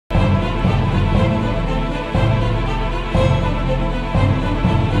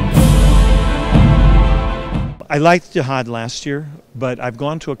I liked DIHAD last year, but I've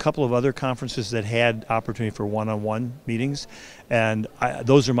gone to a couple of other conferences that had opportunity for one-on-one meetings, and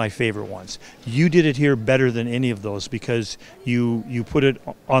those are my favorite ones. You did it here better than any of those because you put it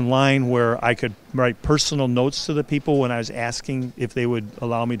online where I could write personal notes to the people when I was asking if they would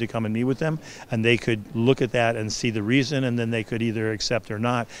allow me to come and meet with them, and they could look at that and see the reason, and then they could either accept or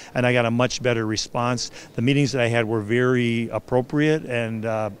not, and I got a much better response. The meetings that I had were very appropriate,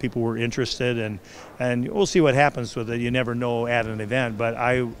 and people were interested, and we'll see what happens with it. You never know at an event, but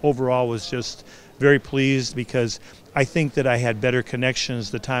I overall was just very pleased because I think that I had better connections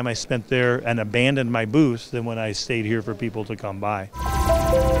the time I spent there and abandoned my booth than when I stayed here for people to come by.